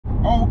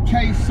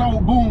Okay, so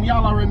boom,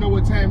 y'all already know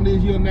what time it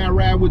is. You're now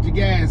ride with your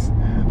guys,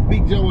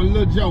 Big Joe and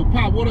Lil Joe.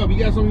 Pop, what up? You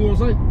got something you want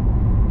to say?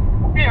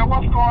 Yeah,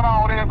 what's going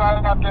on with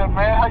everybody out there,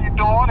 man? How you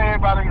doing?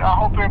 Everybody, I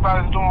hope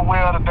everybody's doing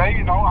well today.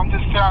 You know, I'm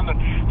just trying to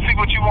see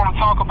what you want to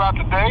talk about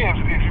today.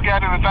 If you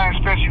got anything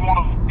special you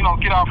want to,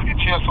 get off your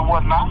chest or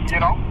whatnot,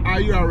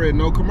 You already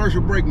know.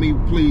 Commercial break me,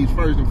 please,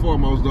 first and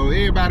foremost, though.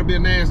 Everybody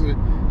been asking,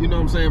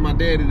 my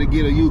daddy to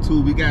get a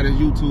YouTube. He got his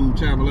YouTube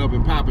channel up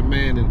and popping,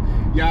 man.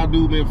 And y'all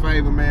do me a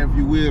favor, man, if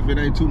you will. If it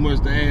ain't too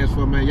much to ask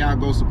for, man, y'all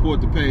go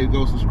support the page.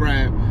 Go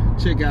subscribe.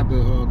 Check out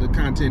the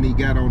content he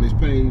got on his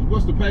page.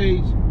 What's the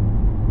page?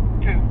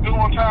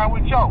 Doing Time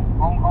with Joe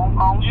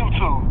on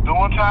YouTube.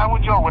 Doing Time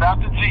with Joe without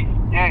the G.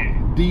 Yeah.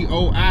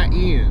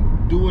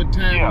 D-O-I-N. Doing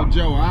Time with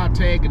Joe. I'll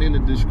tag it in the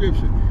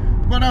description.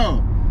 But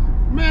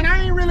man,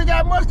 I ain't really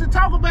got much to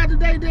talk about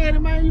today, Daddy,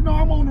 man.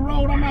 I'm on the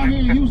road. I'm out here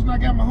in Houston. I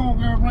got my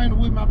homegirl Raina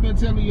with me. I've been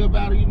telling you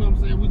about it. You know what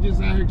I'm saying? We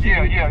just out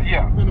here.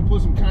 Yeah. Finna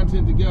put some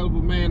content together.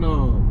 But man,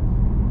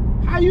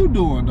 how you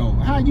doing though?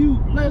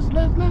 Let's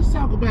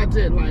talk about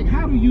that. Like,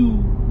 how do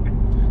you?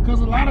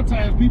 Because a lot of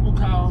times people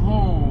call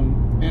home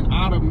and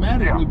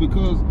automatically,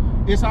 because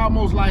it's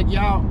almost like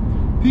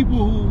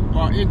people who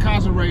are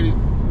incarcerated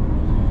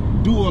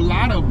do a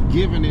lot of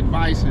giving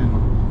advice and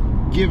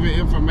giving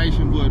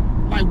information, but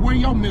like, where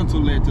your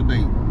mental at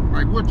today?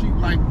 Like, where you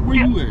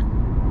at?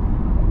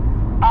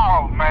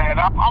 Oh man,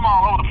 I'm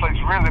all over the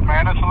place, really,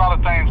 man. There's a lot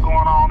of things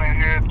going on in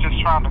here, just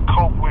trying to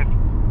cope with.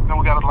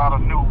 We got a lot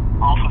of new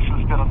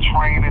officers that are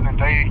training, and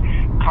they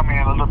come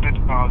in a little bit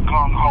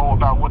gung-ho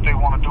about what they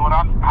want to do, and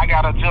I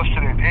got to adjust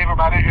to it.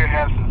 Everybody here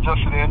has to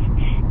adjust to it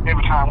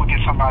every time we get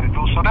somebody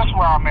new. So that's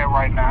where I'm at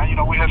right now.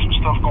 We had some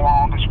stuff go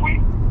on this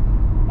week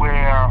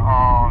where,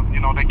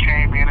 they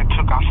came in and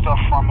took our stuff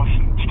from us,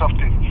 and stuff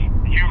that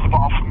you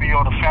bought for me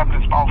or the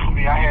families bought for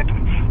me. I had to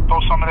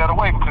throw some of that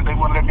away because they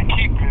wouldn't let me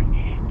keep it,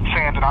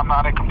 saying that I'm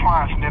not in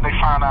compliance. And then they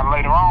find out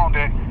later on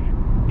that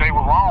they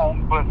were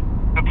wrong, but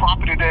the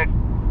property that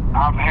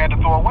I've had to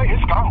throw away,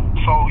 it's gone.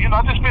 So,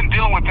 I've just been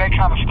dealing with that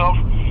kind of stuff,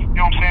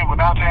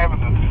 without having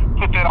to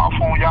put that off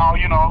on y'all,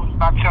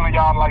 not telling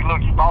y'all, like, look,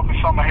 you bought me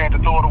something, I had to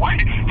throw it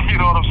away, you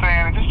know what I'm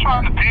saying? And just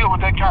trying to deal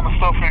with that kind of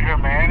stuff in here,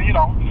 man,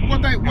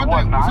 What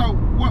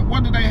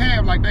did they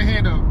have? Like, they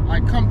had to,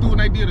 come through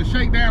and they did a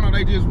shakedown, or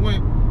they just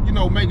went,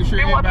 making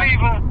sure it wasn't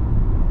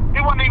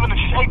even a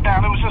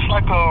shakedown. It was just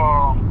like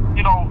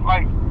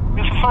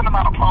there's a certain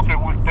amount of property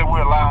that we're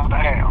allowed to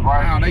have,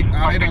 right? They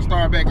done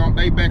started back on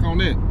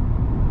it.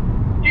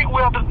 Yeah,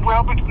 well, but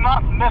not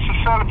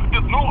necessarily.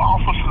 The new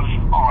officers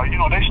are,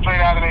 they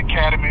straight out of the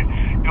academy,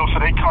 so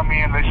they come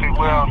in, they say,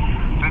 well,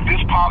 this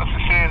policy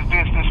says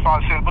this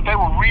policy says, but they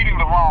were reading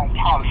the wrong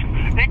policy.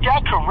 It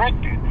got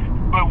corrected,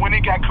 but when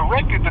it got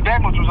corrected, the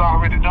damage was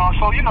already done.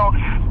 So,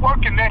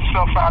 working that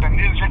stuff out and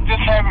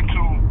just having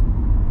to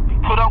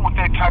put up with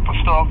that type of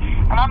stuff.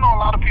 And I know a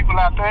lot of people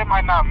out there, it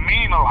might not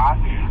mean a lot,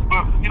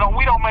 but,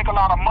 we don't make a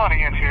lot of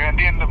money in here, and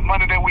then the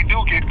money that we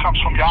do get comes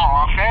from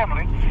y'all, our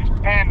family.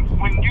 And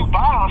when you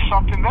buy us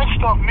something, that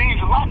stuff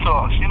means a lot to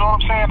us. You know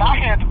what I'm saying?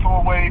 I had to throw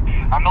away,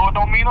 I know it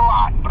don't mean a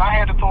lot, but I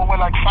had to throw away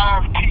like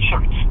 5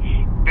 T-shirts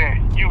that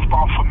you've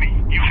bought for me.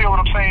 You feel what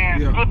I'm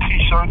saying? Yeah. Good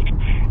T-shirts.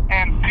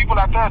 And people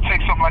out there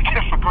take something like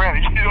that for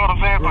granted. You know what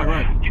I'm saying? But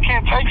you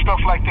can't take stuff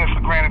like that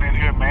for granted in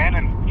here, man.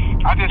 And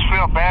I just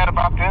feel bad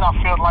about that. I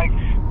feel like,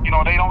 they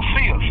don't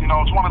see us.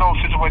 It's one of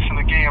those situations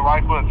again,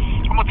 right? But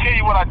I'm going to tell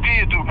you what I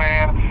did do,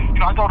 man.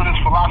 I go to this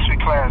philosophy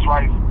class,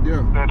 right?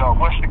 Yeah. That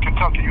Western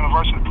Kentucky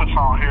University puts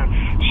on here.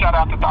 Shout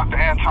out to Dr.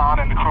 Anton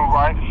and the crew,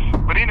 right?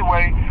 But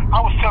anyway,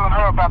 I was telling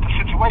her about the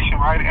situation,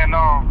 right? And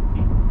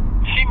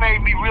she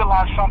made me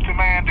realize something,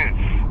 man, that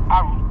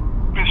I've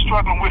been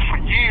struggling with for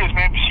years,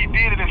 man. But she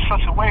did it in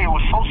such a way. It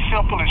was so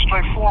simple and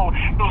straightforward.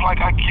 It was like,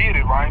 I get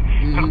it, right?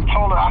 Because I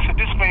told her, I said,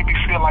 this made me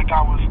feel like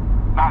I was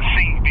not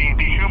seen, being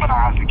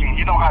dehumanized again.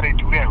 You know how they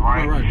do that,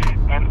 right?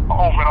 And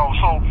over and over.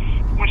 So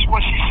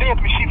when she said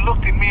to me, she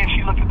looked at me and she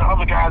looked at the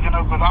other guys in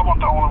her, because I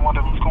wasn't the only one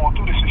that was going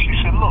through this. And she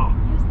said, look,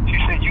 she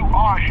said, you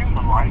are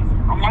human, right?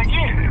 I'm like,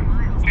 yeah.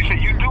 She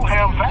said, you do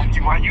have value,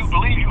 right? You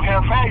believe you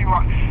have value,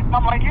 right? And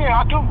I'm like, yeah,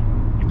 I do.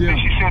 Yeah.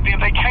 And she said, then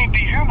they can't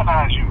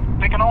dehumanize you.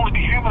 They can only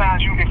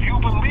dehumanize you if you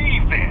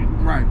believe that.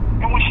 Right.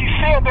 And when she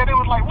said that, it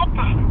was like, what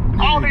the?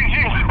 Yeah. All these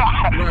years,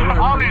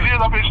 these years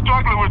I've been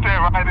struggling with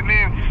that, right? And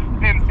then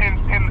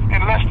in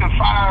less than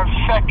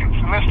 5 seconds,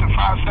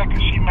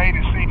 she made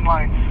it seem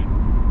like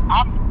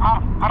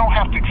I don't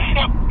have to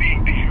accept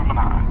being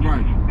dehumanized.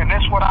 Right. And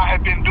that's what I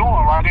had been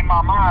doing, right? In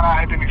my mind, I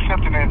had been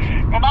accepting it.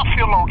 And I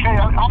feel okay.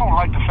 I don't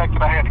like the fact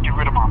that I had to get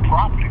rid of my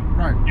property.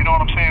 Right. You know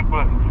what I'm saying?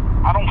 But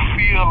I don't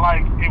feel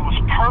like it was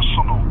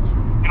personal.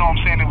 You know what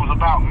I'm saying? It was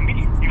about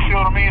me. You feel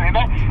what I mean? And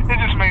it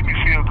just made me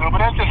feel good. But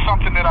that's just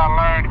something that I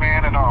learned,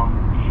 man. And,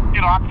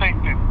 I think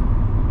that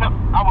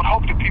I would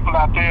hope that people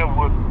out there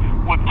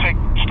would take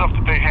stuff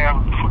that they have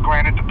for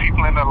granted, the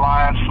people in their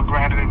lives for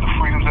granted, and the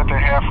freedoms that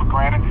they have for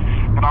granted,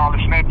 and all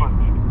this and that. But,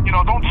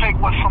 don't take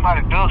what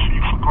somebody does for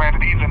you for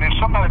granted either. And if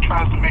somebody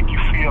tries to make you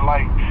feel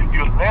like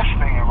you're less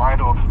than, right,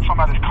 or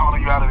somebody's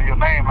calling you out of your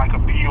name, like a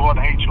B or an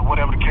H or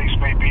whatever the case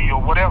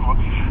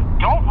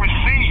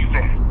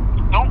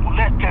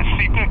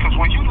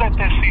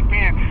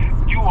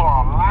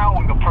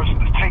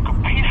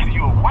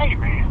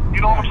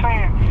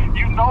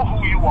know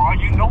who you are.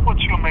 You know what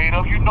you're made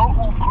of. You know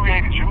who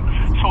created you.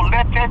 So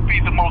let that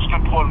be the most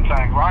important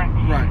thing, right?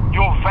 Right.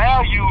 Your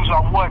values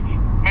are what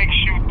makes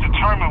you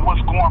determine what's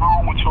going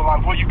on with your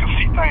life, where you can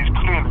see things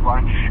clearly,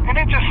 right? And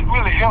it just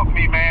really helped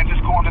me, man,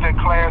 just going to that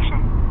class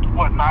and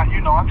whatnot.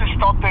 You know, I just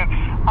thought that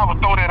I would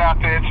throw that out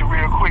there to you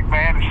real quick,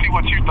 man, and see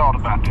what you thought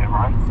about that,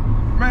 right?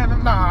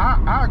 Man, nah,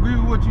 I agree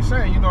with what you're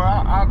saying. You know,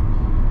 I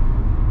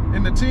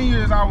in the 10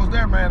 years I was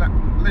there, man,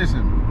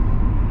 listen,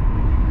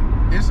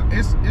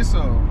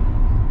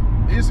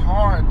 it's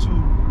hard to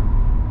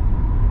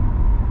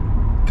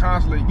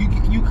constantly,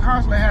 you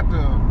constantly have to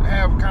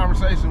have a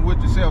conversation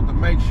with yourself to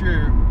make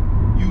sure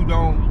you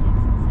don't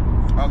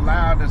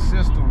allow the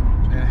system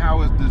and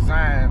how it's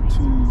designed to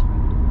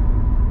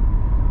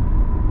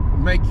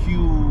make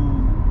you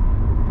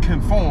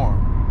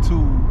conform to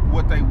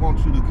what they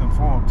want you to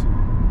conform to.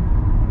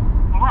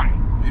 Right.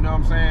 You know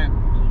what I'm saying?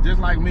 Just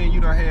like me and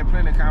you done had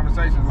plenty of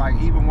conversations, like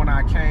even when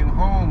I came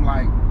home,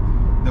 like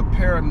the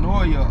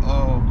paranoia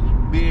of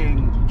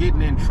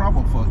getting in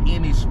trouble for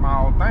any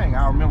small thing.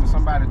 I remember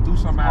somebody threw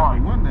something out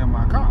of the window in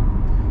my car.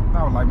 And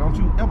I was like, don't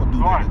you ever do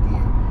that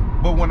again.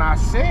 But when I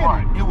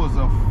said it was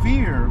a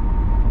fear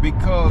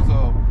because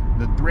of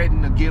the threat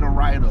to get a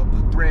write-up,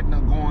 the threat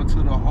of going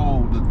to the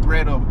hole, the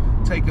threat of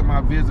taking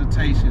my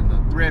visitation, the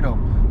threat of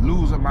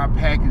losing my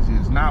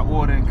packages, not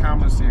ordering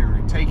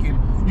commissary, taking,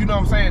 you know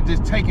what I'm saying,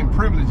 just taking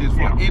privileges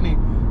for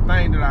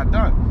anything that I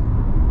done.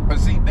 But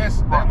see, that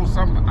was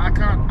something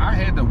I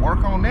had to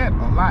work on that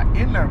a lot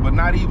in there, but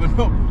not even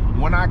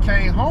when I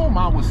came home,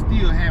 I was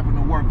still having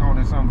to work on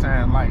it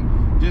sometimes. Like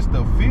just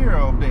the fear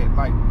of that,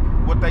 like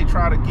what they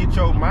try to get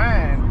your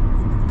mind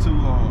to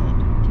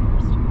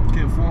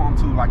conform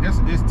to. Like it's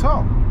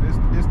tough.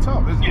 It's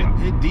tough.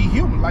 It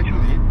dehumanizes like it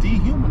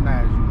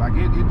dehumanizes you. Like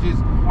it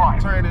just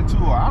turned into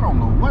I don't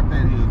know what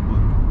that is,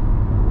 but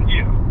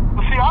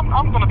But see,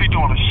 I'm gonna be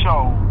doing a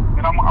show.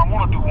 And I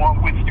want to do one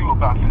with you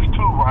about this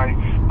too, right?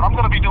 But I'm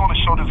going to be doing a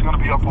show that's going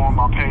to be up on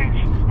my page,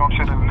 you know what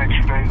I'm saying, in the next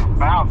few days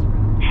about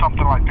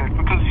something like that.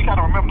 Because you got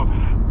to remember,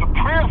 the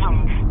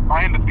prisons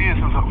are in the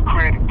business of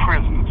creating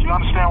prisoners. You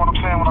understand what I'm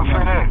saying when I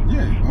say that?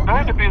 Yeah.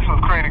 They're in the business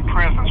of creating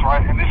prisons,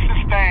 right? And this is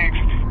things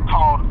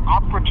called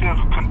operative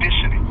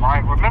conditioning,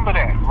 right? Remember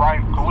that, right?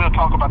 Because we'll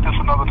talk about this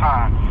another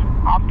time.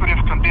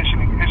 Operative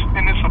conditioning.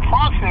 And it's a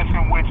process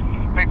in which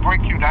they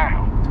break you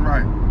down.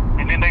 Right.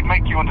 And then they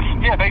make you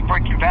understand, they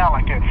break you down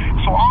like that.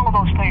 So all of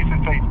those things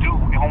that they do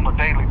on a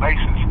daily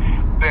basis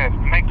that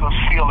make us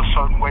feel a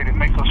certain way, that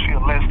make us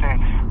feel less than,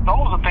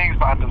 those are things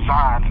by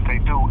design that they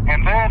do.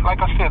 And then,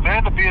 like I said,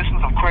 they're in the business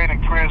of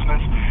creating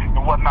prisoners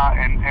and whatnot,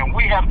 and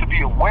we have to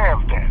be aware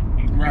of that.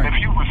 Right. And if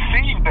you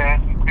receive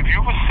that, and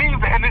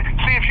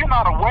see, if you're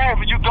not aware of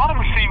it, you're gonna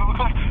receive it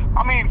because,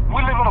 I mean, we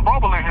live in a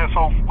bubble in here,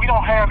 so we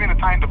don't have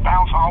anything to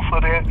bounce off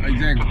of that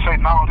to say,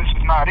 no, this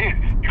is not it.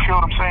 You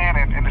feel what I'm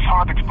saying? And it's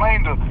hard to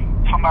explain to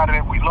somebody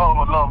that we love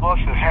or love us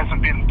that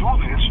hasn't been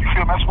through this. You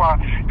feel me? That's why,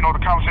 you know, the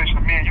conversation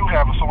that me and you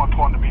have is so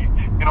important to me.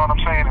 You know what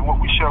I'm saying? And what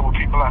we share with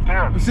people out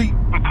there. See,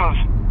 because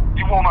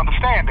you won't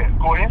understand that.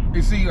 Go ahead.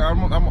 You see, I'm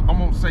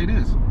gonna say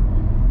this.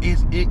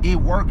 It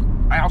worked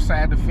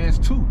outside the fence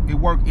too. It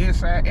worked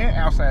inside and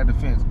outside the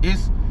fence.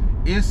 It's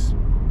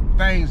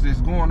things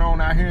that's going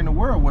on out here in the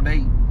world where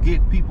they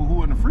get people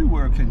who are in the free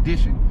world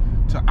conditioned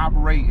to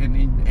operate, and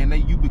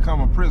you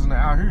become a prisoner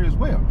out here as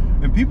well.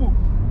 And people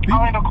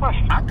ain't no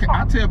question.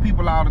 I tell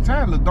people all the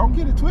time, look, don't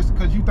get it twisted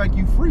because you think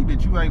you free,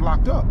 that you ain't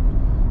locked up.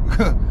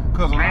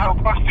 Because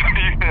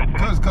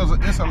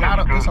it's a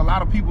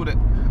lot of people that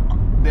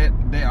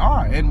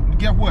are. And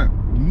guess what?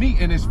 Me,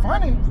 and it's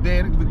funny,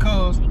 Daddy,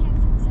 because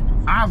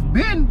I've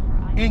been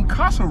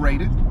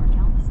incarcerated.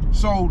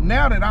 So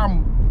now that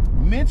I'm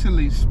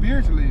mentally,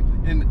 spiritually,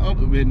 and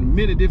in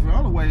many different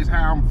other ways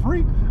how I'm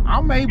free,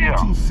 I'm able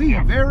to see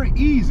very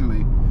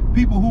easily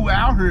people who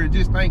out here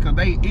just think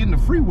they in the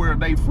free world,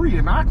 they free,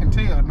 and I can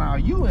tell now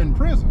you in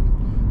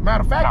prison.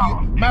 Matter of fact,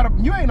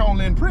 you ain't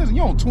only in prison,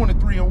 you on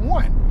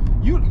 23-1.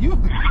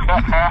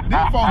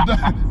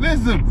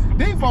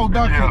 These folks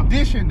done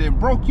conditioned and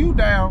broke you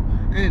down,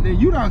 and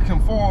you done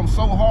conform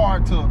so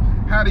hard to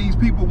how these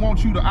people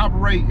want you to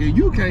operate, and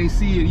you can't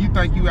see it. You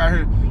think you out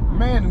here,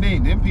 man, and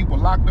then them people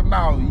locked up.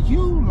 Now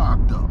you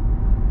locked up.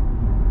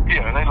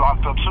 Yeah, they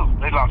locked up too.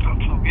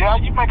 Yeah,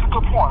 you make a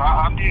good point.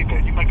 I dig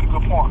that. You make a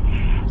good point.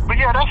 But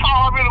yeah, that's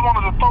all I really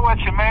wanted to throw at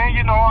you, man.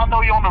 You know, I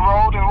know you're on the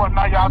road and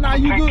whatnot. Y'all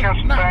take care of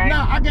some things.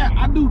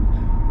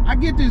 I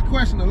get this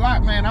question a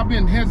lot, man. I've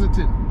been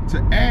hesitant to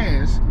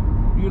ask.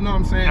 You know what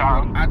I'm saying?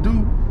 Yeah. But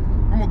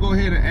I'm gonna go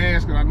ahead and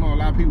ask, because I know a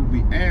lot of people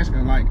be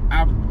asking. Like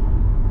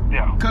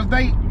because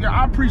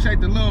I appreciate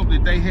the love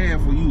that they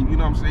have for you. You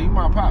know what I'm saying? You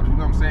my pops. You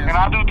know what I'm saying? And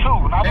I do too.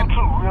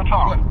 Real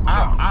talk.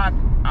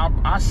 But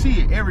I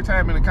see it every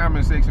time in the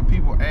comment section.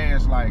 People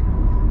ask, like,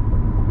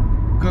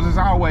 because it's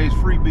always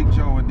free Big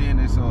Joe, and then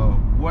it's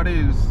what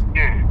is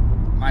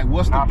like,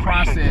 what's the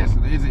process?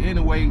 Is it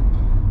any way?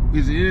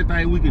 Is there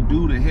anything we could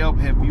do to help?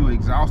 Have you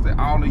exhausted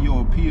all of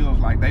your appeals?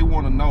 Like, they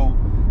want to know,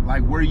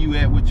 like, where you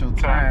at with your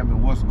time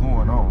and what's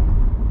going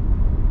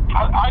on.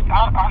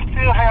 I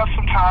still have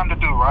some time to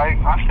do, right?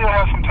 I still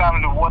have some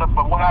time to do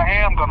but what I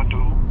am going to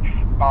do,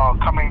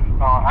 coming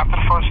after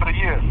the first of the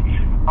year,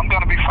 I'm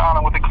going to be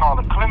filing what they call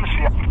a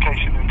clemency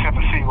application in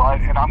Tennessee, right?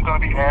 And I'm going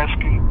to be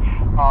asking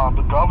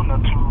the governor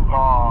to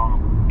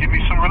give me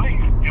some relief.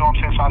 You know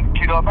what I'm saying? So I can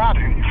get up out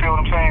of here. You feel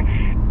what I'm saying?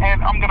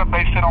 And I'm going to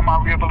base it on my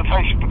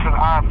rehabilitation because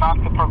I'm not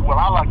the person, well,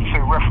 I like to say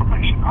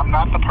reformation. I'm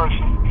not the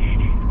person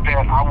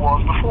that I was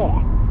before.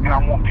 And I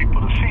want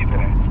people to see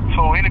that.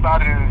 So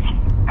anybody that is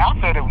out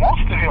there that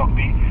wants to help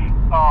me,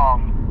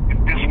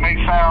 this may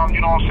sound,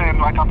 you know what I'm saying,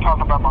 like I'm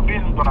talking about my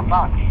business, but I'm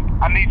not.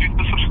 I need you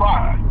to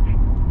subscribe.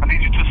 I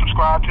need you to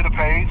subscribe to the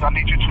page. I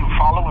need you to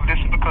follow and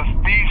listen because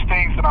these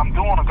things that I'm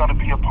doing are going to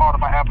be a part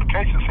of my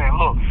application saying,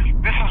 look,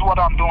 this is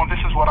what I'm doing, this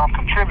is what I'm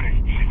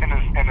contributing. And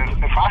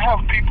if I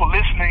have people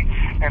listening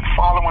and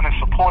following and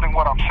supporting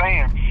what I'm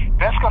saying,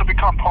 that's going to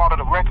become part of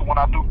the record when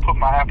I do put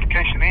my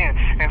application in.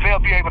 And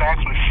they'll be able to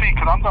actually see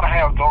because I'm going to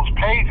have those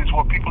pages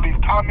where people leave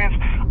comments.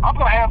 I'm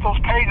going to have those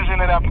pages in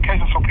that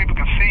application so people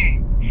can see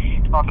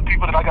the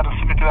people that I got to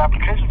submit the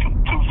application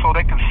to so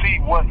they can see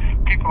what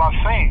people are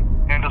saying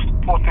and the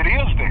support that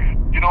is there.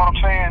 You know what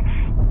I'm saying?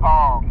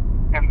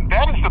 And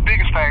that is the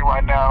biggest thing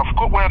right now. Of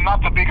course, well,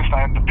 not the biggest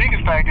thing. The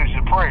biggest thing is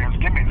your prayers.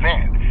 Give me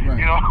that. Right.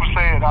 You know what I'm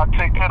saying? I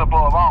take that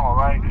above all,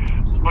 right?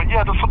 But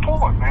yeah, the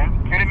support, man.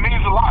 And it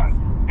means a lot.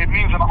 It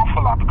means an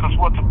awful lot because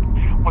what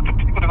the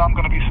people that I'm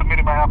going to be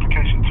submitting my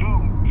application to,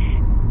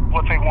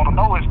 what they want to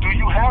know is, do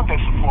you have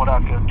that support out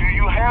there? Do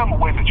you have a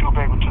way that you'll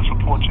be able to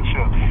support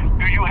yourself?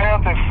 Do you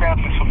have that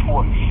family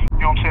support?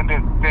 You know what I'm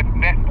saying? That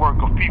network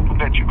of people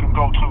that you can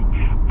go to,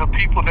 the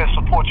people that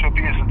support your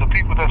business, the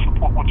people that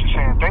support what you're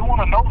saying. They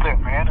want to know that,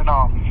 man. And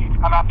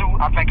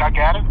I think I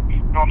got it.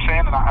 You know what I'm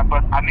saying?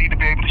 But I need to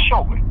be able to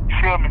show it. You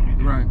feel me?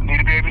 Right. I need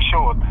to be able to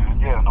show it,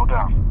 man. Yeah, no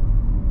doubt.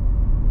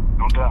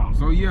 No doubt.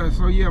 So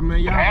yeah,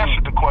 man. Y'all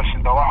answered the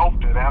question though. I hope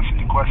that answered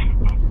your question.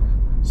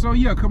 So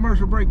yeah,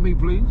 commercial break me,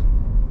 please.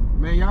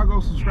 Man, y'all go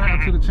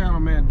subscribe to the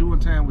channel, man. Doing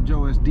Time with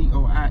Joe. It's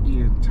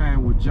DOIN.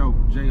 Time with Joe.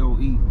 JOE.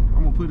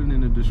 I'm gonna put it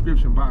in the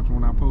description box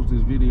when I post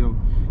this video.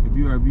 If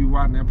you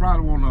watching that,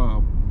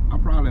 I'll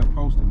probably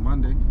post it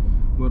Monday.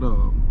 But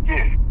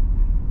yeah.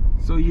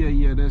 So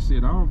yeah, that's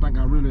it. I don't think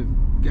I really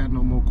got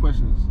no more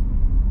questions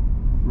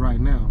right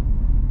now.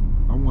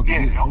 I want to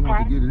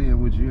get it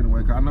in with you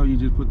anyway, cause I know you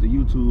just put the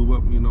YouTube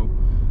up. You know,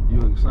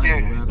 you're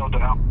excited about it. No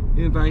doubt.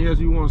 Anything else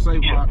you want to say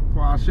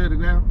before I shut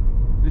it down?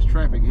 This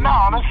traffic here.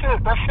 No, that's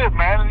it,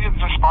 man. It's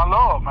just my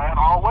love, man.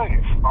 Always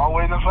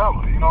and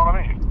forever. You know what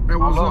I mean? Hey,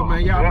 what's up,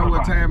 man? Y'all know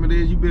what time it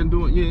is. You been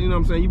doing, you know what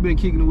I'm saying? You been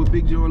kicking it with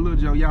Big Joe and Little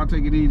Joe. Y'all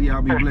take it easy.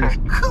 Y'all be blessed.